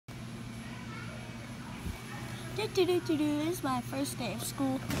This is my first day of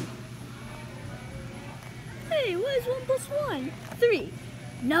school. Hey, what is 1 plus 1? 3.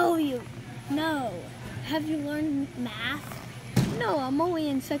 No. Have you learned math? No, I'm only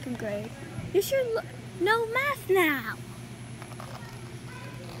in 2nd grade. You should know math now.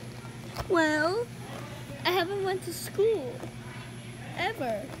 Well, I haven't went to school.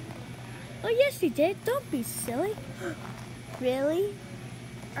 Ever. Oh, yes, you did. Don't be silly. Really?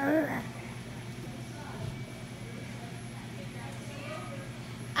 Urgh.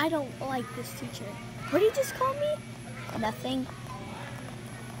 I don't like this teacher. What did you just call me? Nothing.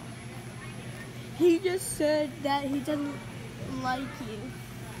 He just said that he doesn't like you.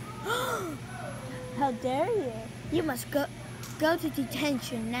 How dare you? You must go to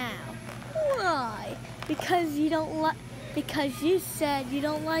detention now. Why? Because you said you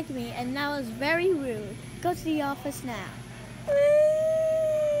don't like me, and that was very rude. Go to the office now.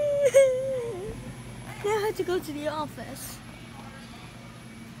 Now I have to go to the office.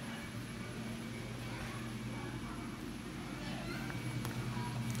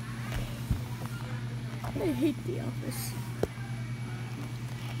 I hate the office.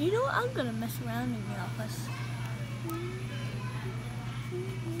 You know what? I'm gonna mess around in the office.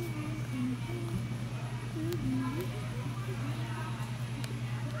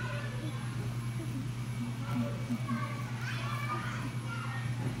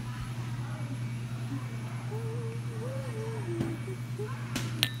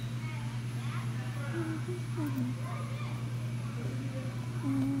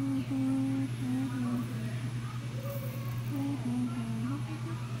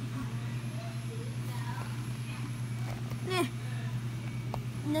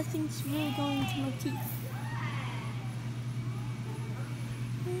 Nothing's really going into my teeth.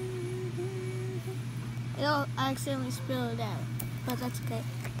 I accidentally spilled it out, but that's okay.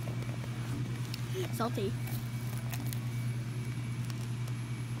 Salty.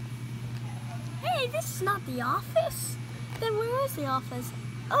 Hey, this is not the office. Then where is the office?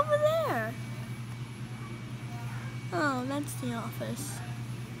 Over there. Oh, that's the office.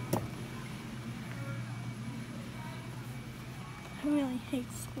 I really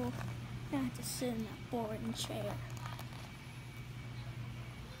hate school. I have to sit in that boring chair.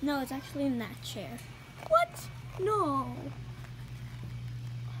 No, it's actually in that chair. What? No.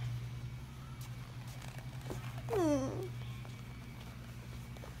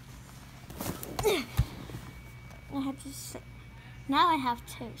 I have to sit. Now I have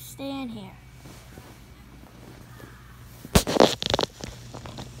to stand here.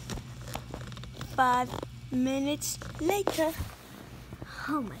 Five minutes later.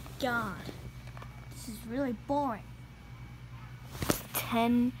 Oh my God, this is really boring.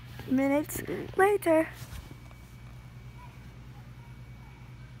 10 minutes later.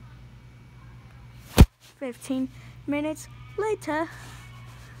 15 minutes later.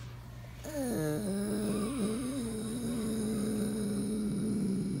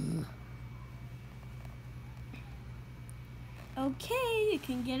 Okay, you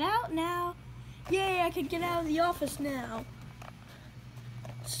can get out now. Yay, I can get out of the office now.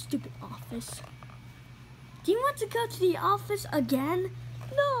 Stupid office. Do you want to go to the office again?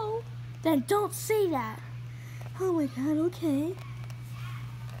 No. Then don't say that. Oh my God, okay.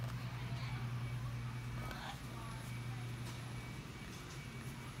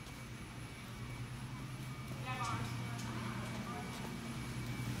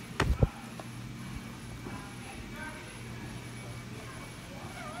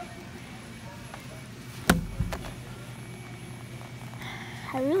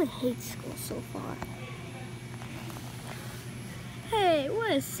 I really hate school so far. Hey,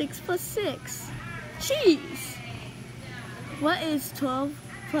 what is 6 plus 6? Cheese! What is 12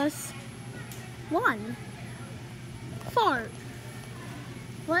 plus 1? Fart.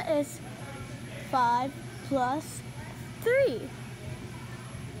 What is 5 plus 3?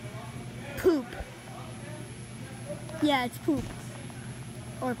 Poop. Yeah, it's poop.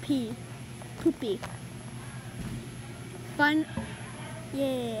 Or pee. Poopy. Fun.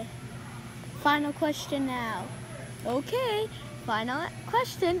 Yeah. Final question now. Okay, final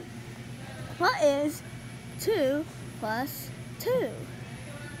question. What is 2 plus 2?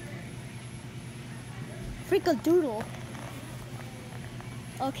 Freakadoodle.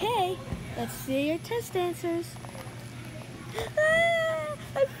 Okay, let's see your test answers.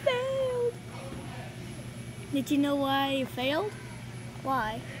 I failed. Did you know why you failed?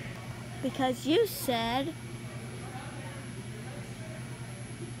 Why? Because you said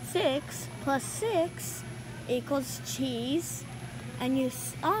 6 plus 6 equals cheese, and you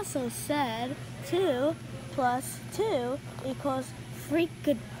also said 2 plus 2 equals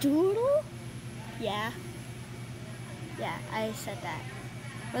freakadoodle? Yeah. Yeah, I said that.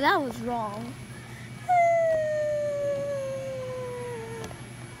 But that was wrong.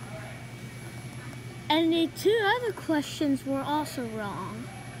 And the two other questions were also wrong.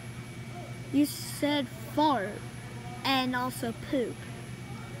 You said fart and also poop.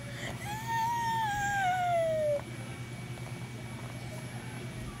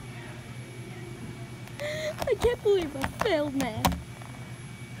 I can't believe I failed, man.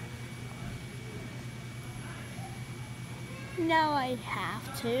 Now I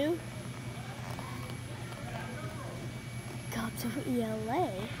have to go to ELA.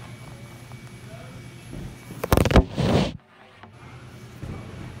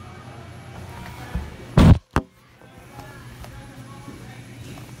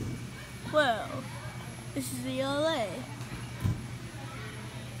 Well, this is ELA.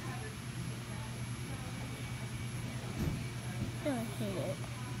 I really hate it.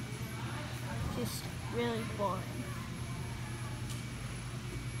 Just really boring.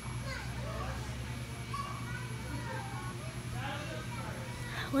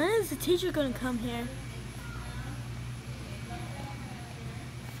 When is the teacher gonna come here?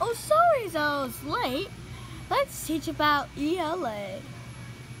 Oh, sorry that I was late. Let's teach about ELA.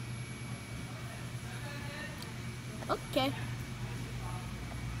 Okay.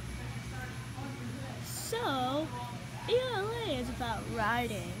 So, ELA is about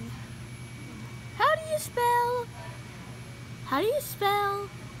writing. How do you spell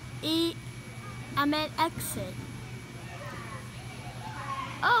exit?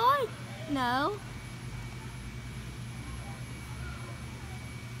 Oh, I know.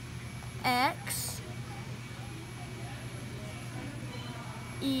 X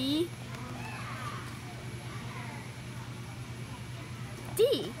E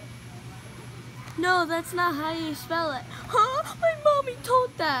D. No, that's not how you spell it. Huh? My mommy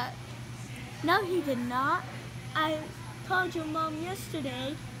told that. No, he did not. I called your mom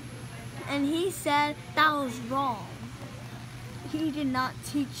yesterday, and he said that was wrong. He did not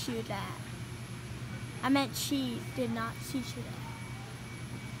teach you that. I meant she did not teach you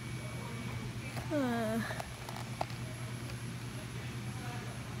that.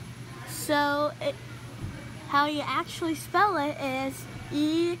 So, how you actually spell it is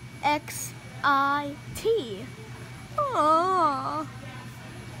E-X-I-T. Oh.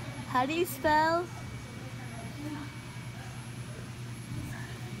 How do you spell?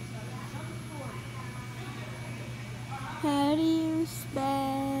 How do you spell?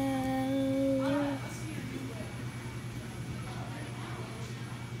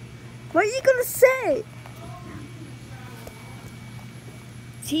 What are you gonna say?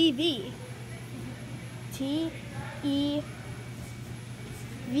 TV. T-E-V.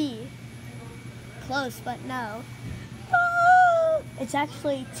 Close, but no. Oh, it's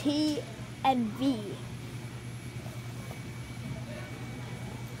actually T and V.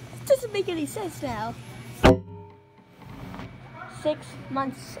 It doesn't make any sense now. 6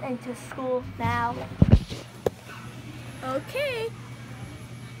 months into school now. Okay,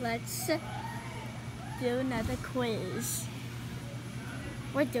 let's do another quiz.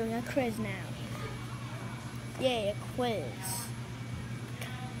 We're doing a quiz now. Yay, a quiz.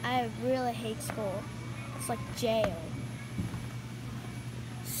 I really hate school. It's like jail.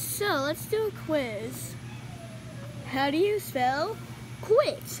 So let's do a quiz. How do you spell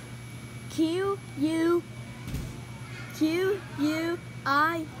quit? Q-U-I-T.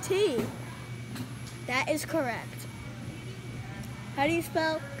 That is correct. How do you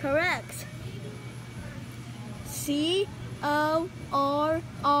spell correct? C-O-R-E-C-T.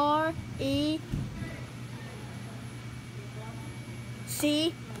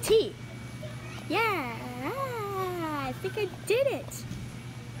 Yeah, I think I did it.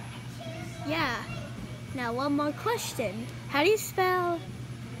 Yeah. Now one more question. How do you spell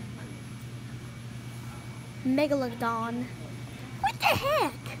Megalodon? What the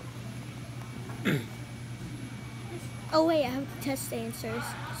heck? Oh wait, I have to test answers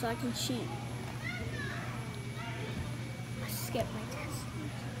so I can cheat. I skipped my test.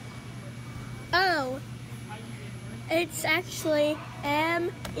 Oh, it's actually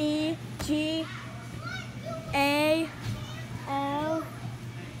M-E-G-A-L-G.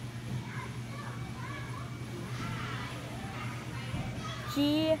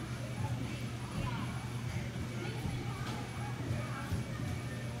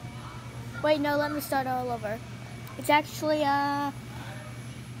 Wait, no, let me start all over. It's actually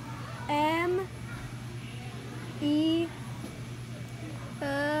M-E-G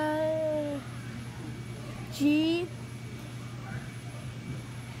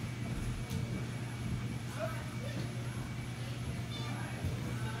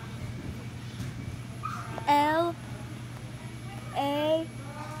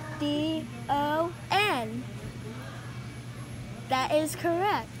is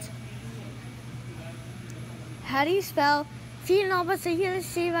correct. How do you spell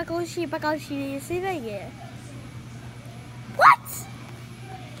What?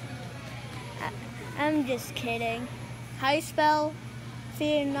 I'm just kidding. How do you spell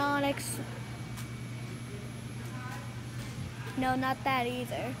Phoenix? No, not that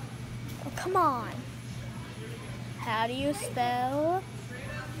either. Oh, come on. How do you spell?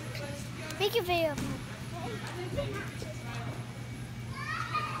 Make a video.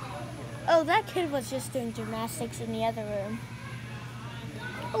 Oh, that kid was just doing gymnastics in the other room.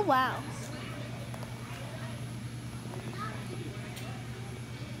 Oh, wow.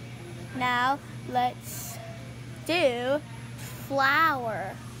 Now, let's do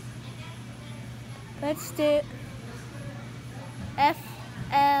flower. Let's do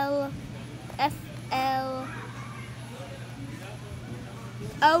FLOWER.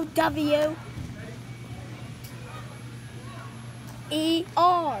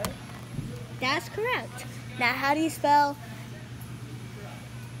 That's correct. Now, how do you spell?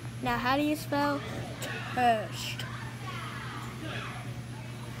 Toast?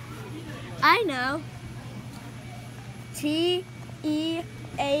 I know. TEH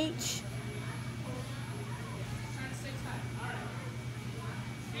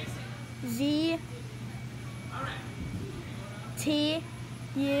ZTUH.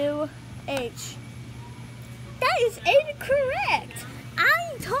 That is incorrect.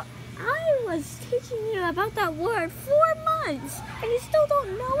 I was teaching you about that word 4 months, and you still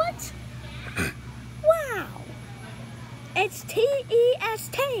don't know it? Wow. It's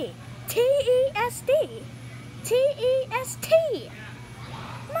TEST. TESD. TEST.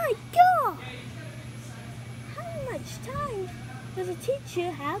 My God. How much time does it teach you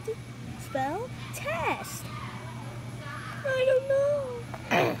how to spell test? I don't know.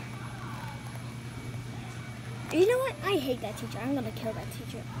 You know what? I hate that teacher. I'm gonna kill that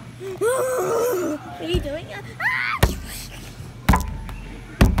teacher. What are you doing?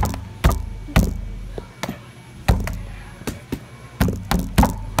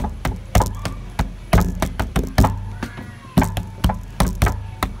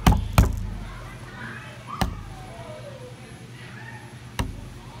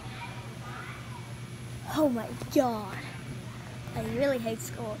 Oh my God. I really hate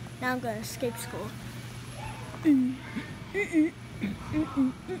school. Now I'm gonna escape school.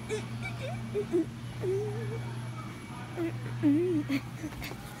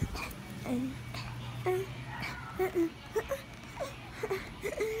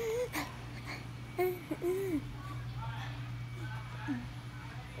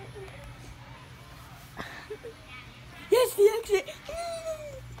 Yes, the exit!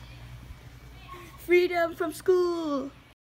 Freedom from school!